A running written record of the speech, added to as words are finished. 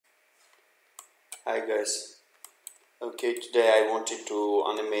Hi guys. Okay, today I wanted to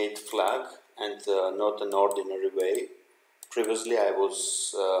animate flag and not an ordinary way. Previously I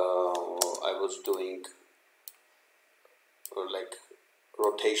was doing like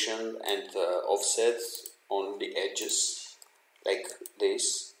rotation and offsets on the edges like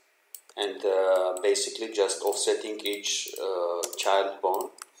this, and basically just offsetting each child bone.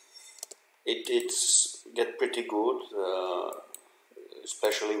 It's get pretty good,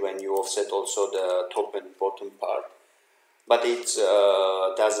 especially when you offset also the top and bottom part. But it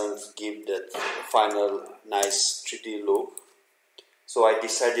doesn't give that final nice 3D look. So I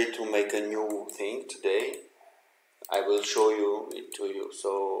decided to make a new thing today. I will show you it to you.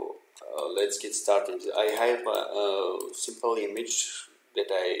 So let's get started. I have a simple image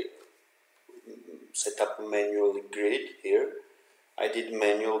that I set up a manual grid here. I did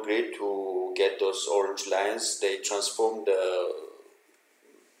manual grid to get those orange lines. They transform the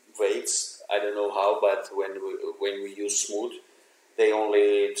weights. I don't know how, but when we use smooth, they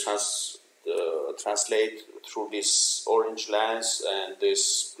only translate through these orange lines and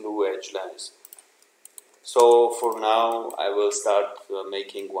these blue edge lines. So for now, I will start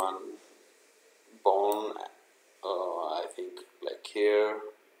making one bone. I think like here,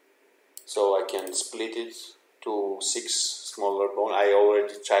 so I can split it to 6 smaller bones. I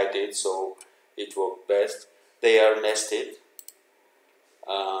already tried it, so it worked best. They are nested.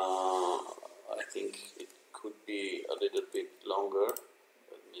 I think it could be a little bit longer.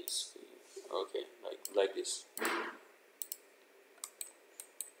 Let me see. Okay, like this.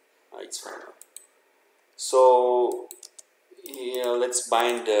 It's fine. So here, let's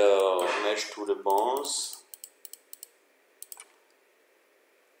bind the mesh to the bones.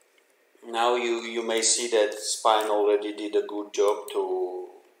 Now you may see that spine already did a good job to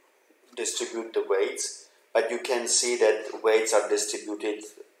distribute the weights, but you can see that weights are distributed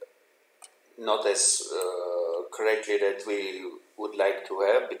not as correctly that we would like to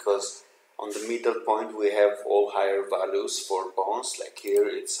have, because on the middle point we have all higher values for bones, like here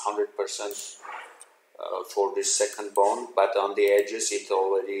it's 100% for this second bone, but on the edges it's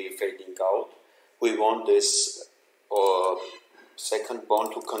already fading out. We want this second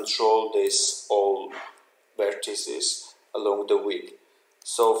bone to control this all vertices along the width.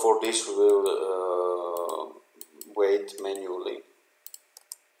 So for this we will weight manually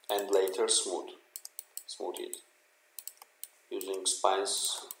and later smooth it using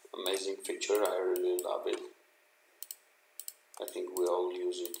spine's amazing feature. I really love it. I think we all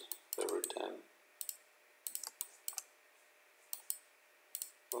use it every time.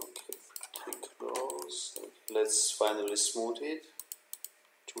 Okay, pretty close. Let's finally smooth it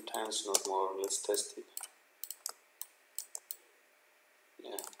 2 times, not more. Let's test it.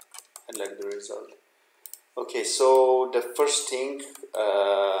 Yeah, I like the result. Okay, so the first thing,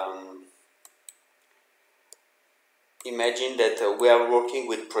 imagine that we are working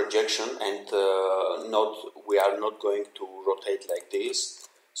with projection and we are not going to rotate like this.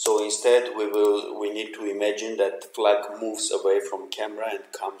 So instead we need to imagine that flag moves away from camera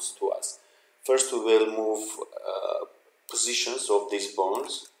and comes to us. First we will move positions of these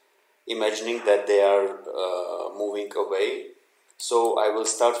bones, imagining that they are moving away. So I will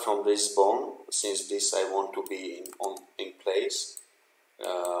start from this bone, since this I want to be in place.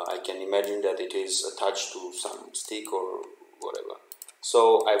 I can imagine that it is attached to some stick or whatever.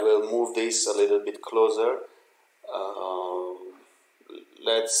 So I will move this a little bit closer.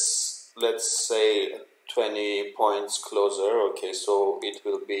 Let's say 20 points closer. Okay, so it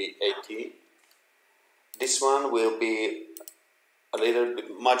will be 80. This one will be a little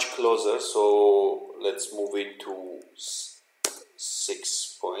bit much closer, so let's move it to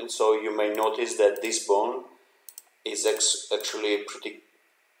 6 points. So you may notice that this bone is actually pretty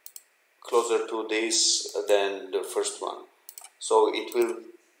closer to this than the first one. So it will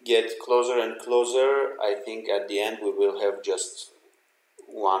get closer and closer. I think at the end we will have just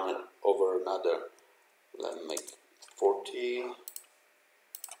one over another. Let's make 40,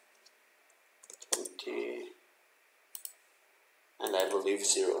 20, and I believe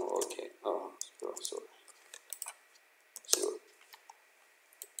 0. Okay, oh, 0, sorry. 0.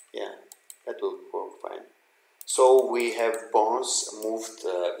 Yeah, that will work fine. So we have bones moved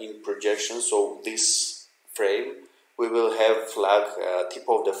in projection. So this frame, we will have flag, tip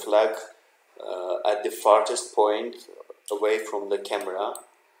of the flag at the farthest point away from the camera,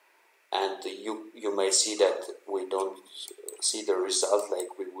 and you may see that we don't see the result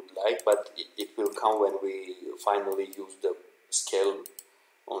like we would like, but it will come when we finally use the scale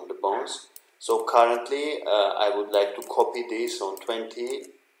on the bones. So currently I would like to copy this on 20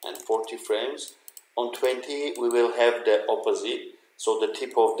 and 40 frames. On 20 we will have the opposite, so the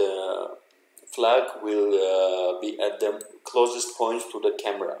tip of the flag will be at the closest point to the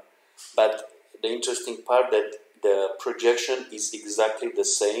camera. But the interesting part that the projection is exactly the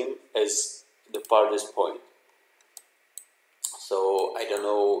same as the farthest point. So I don't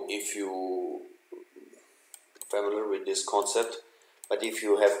know if you familiar with this concept, but if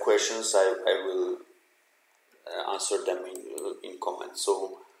you have questions, I will answer them in comments.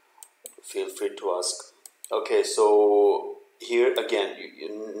 So feel free to ask. Okay, so here again,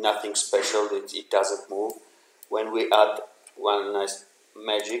 nothing special. It doesn't move. When we add one nice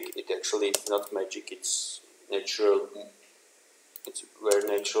magic, it's not magic. It's natural. It's very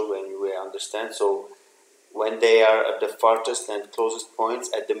natural when we understand. So when they are at the farthest and closest points,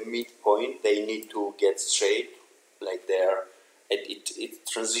 at the midpoint, they need to get straight, like they are at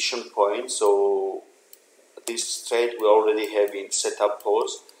its transition point. So this straight we already have in setup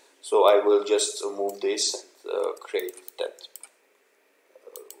pose. So I will just move this and create that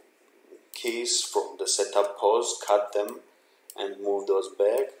keys from the setup pose, cut them and move those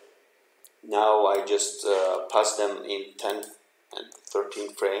back. Now I just pass them in 10 and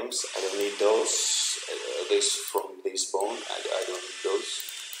 13 frames. I don't need those. This from this bone, I don't need those.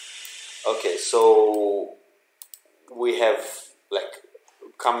 Okay, so we have like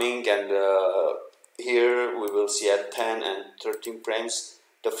coming, and here we will see at 10 and 13 frames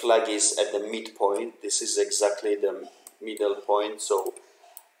the flag is at the midpoint. This is exactly the middle point. So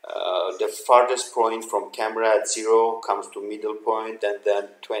the farthest point from camera at 0 comes to middle point, and then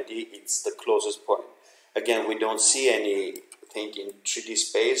 20 it's the closest point. Again, we don't see anything in 3D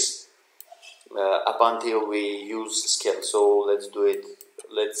space up until we use scale. So let's do it.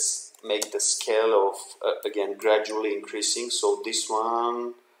 Let's make the scale of again gradually increasing. So this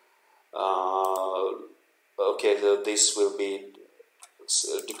one, okay, this will be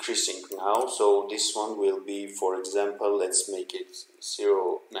decreasing now. So this one will be, for example, let's make it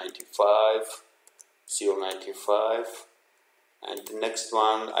 0.95, 0.95, and the next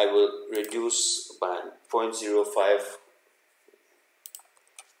one I will reduce by 0.05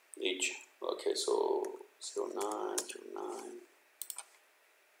 each. Okay, so 0.9, 0.9,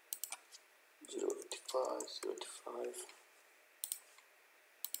 0.85, 0.85,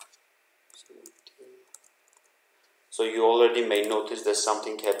 0.18. So you already may notice that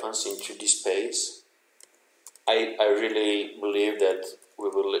something happens in 3D space. I really believe that we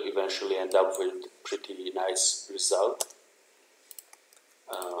will eventually end up with pretty nice result.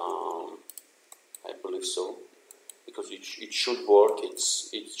 I believe so, because it should work.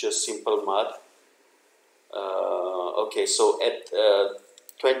 It's just simple math. Okay, so at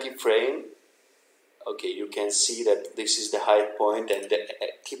 20 frame, okay, you can see that this is the high point, and the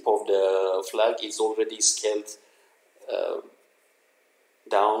tip of the flag is already scaled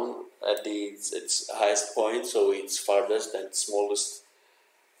down at its highest point, so its farthest and smallest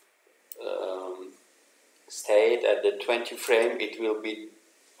state. At the 20 frame, it will be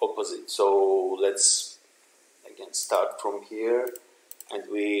opposite. So let's again start from here, and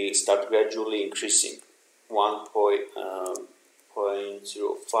we start gradually increasing. 1.05,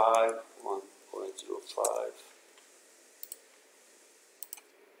 1.05,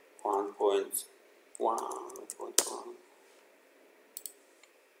 1.1, 1.1.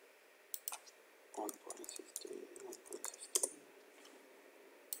 1.15, 1.15.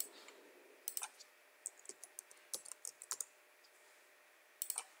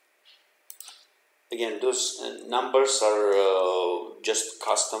 Again, those numbers are just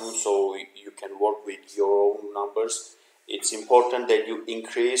custom, so you can work with your own numbers. It's important that you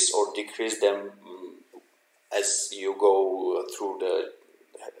increase or decrease them as you go through the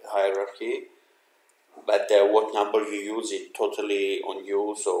hierarchy. But what number you use, it totally on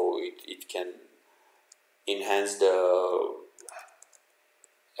you, so it can enhance the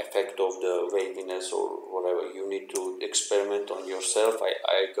effect of the waviness or whatever. You need to experiment on yourself.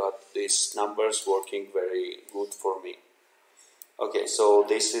 I got these numbers working very good for me. Okay, so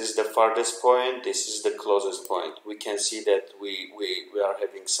this is the farthest point, this is the closest point. We can see that we are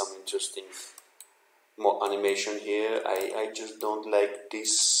having some interesting more animation here. I just don't like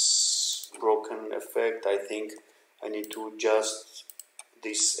this broken effect. I think I need to adjust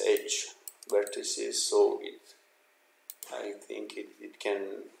this edge vertices, so I think it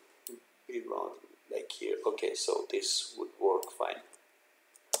can be around like here. Okay, so this would work fine.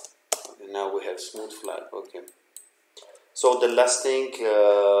 Okay, now we have smooth flag. Okay, so the last thing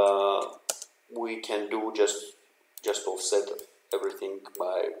we can do, just offset everything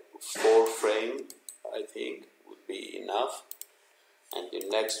by 4 frame, I think would be enough, and the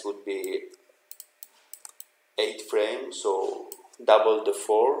next would be 8 frame, so double the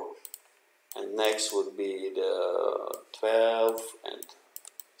 4, and next would be the 12 and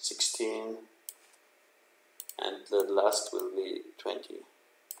 16, the last will be 20.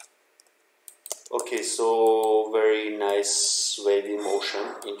 Okay, so very nice wavy motion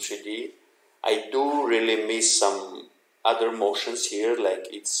in 3D. I do really miss some other motions here, like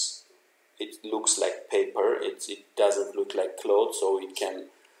it looks like paper, it doesn't look like cloth, so it can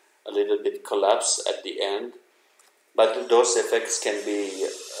a little bit collapse at the end. But those effects can be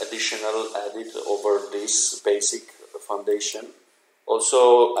additional added over this basic foundation.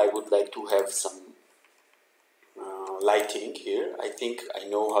 Also, I would like to have some lighting here. I think I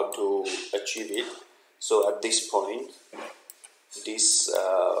know how to achieve it. So at this point, this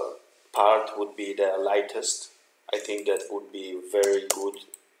part would be the lightest. I think that would be a very good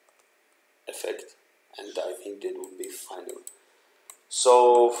effect, and I think that would be final.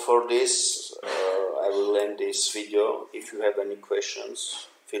 So for this, I will end this video. If you have any questions,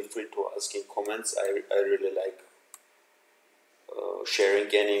 feel free to ask in comments. I really like sharing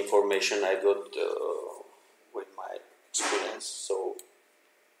any information I got with my experience. So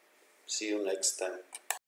see you next time.